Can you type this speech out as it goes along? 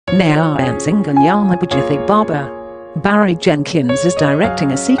Nyamabujithi Baba. Barry Jenkins is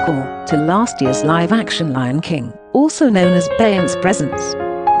directing a sequel to last year's live-action Lion King, also known as Bayon's Presence: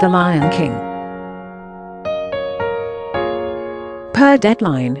 The Lion King. Per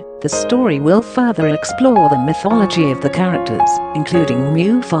Deadline, the story will further explore the mythology of the characters, including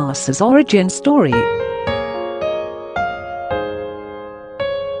Mufasa's origin story.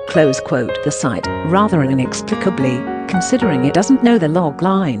 Close quote. The site, rather inexplicably, considering it doesn't know the log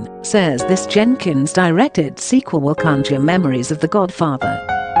line, says this Jenkins-directed sequel will conjure memories of The Godfather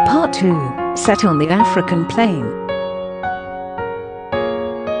Part 2, set on the African plain.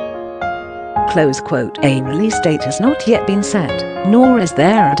 Close quote. A release date has not yet been set, nor is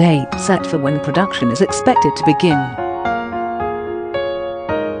there a date set for when production is expected to begin.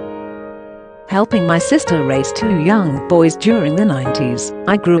 Helping my sister raise 2 young boys during the 90s,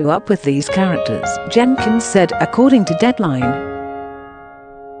 I grew up with these characters, Jenkins said, according to Deadline.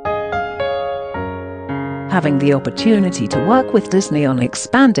 Having the opportunity to work with Disney on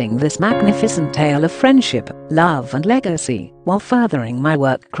expanding this magnificent tale of friendship, love and legacy, while furthering my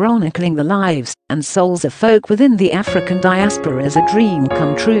work chronicling the lives and souls of folk within the African diaspora, is a dream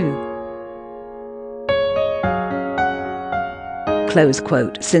come true. Close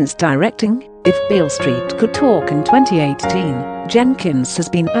quote. Since directing If Beale Street Could Talk in 2018, Jenkins has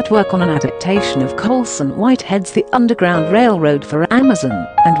been at work on an adaptation of Colson Whitehead's The Underground Railroad for Amazon,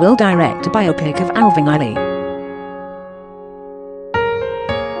 and will direct a biopic of Alvin Ailey.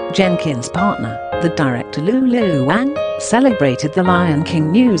 Jenkins' partner, the director Lulu Wang, celebrated The Lion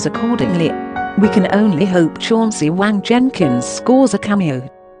King news accordingly. "We can only hope Chauncey Wang Jenkins scores a cameo."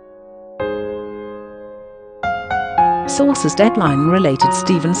 Sources. Deadline-related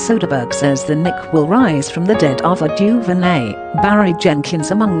Steven Soderbergh says the Nick will rise from the dead of a DuVernay, Barry Jenkins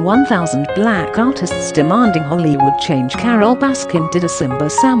among 1,000 black artists demanding Hollywood change. Carol Baskin did a Simba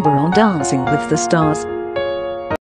Samba on Dancing with the Stars.